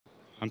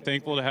I'm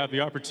thankful to have the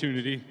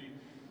opportunity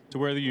to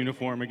wear the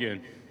uniform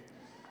again.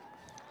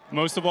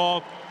 Most of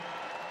all,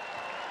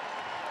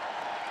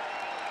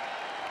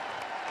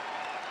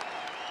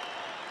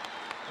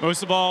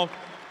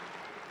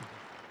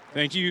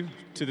 thank you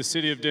to the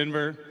city of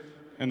Denver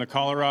and the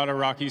Colorado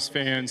Rockies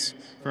fans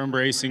for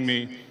embracing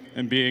me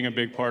and being a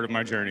big part of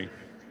my journey.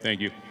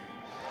 Thank you.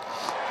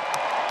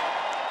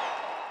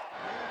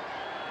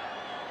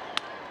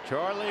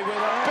 Charlie with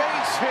a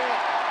base hit.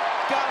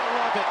 Gotta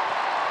love it.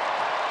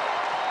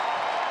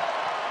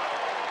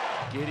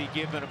 Giddy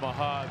giving him a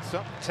hug.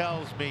 Something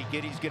tells me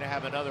Giddy's going to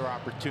have another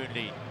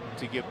opportunity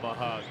to give him a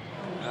hug.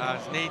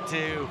 It's neat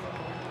to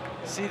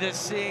see the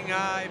seeing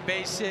eye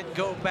base hit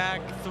go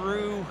back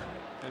through.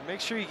 And make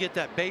sure you get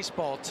that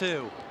baseball,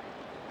 too.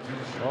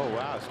 Oh,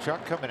 wow. Is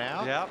Chuck coming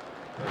out? Yep.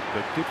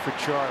 But good for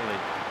Charlie.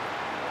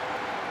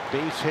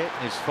 Base hit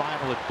in his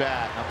final at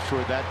bat. I'm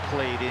sure that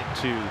played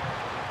into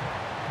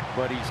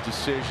Buddy's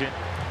decision.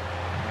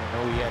 I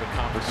know he had a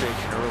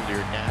conversation earlier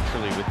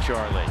naturally with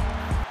Charlie.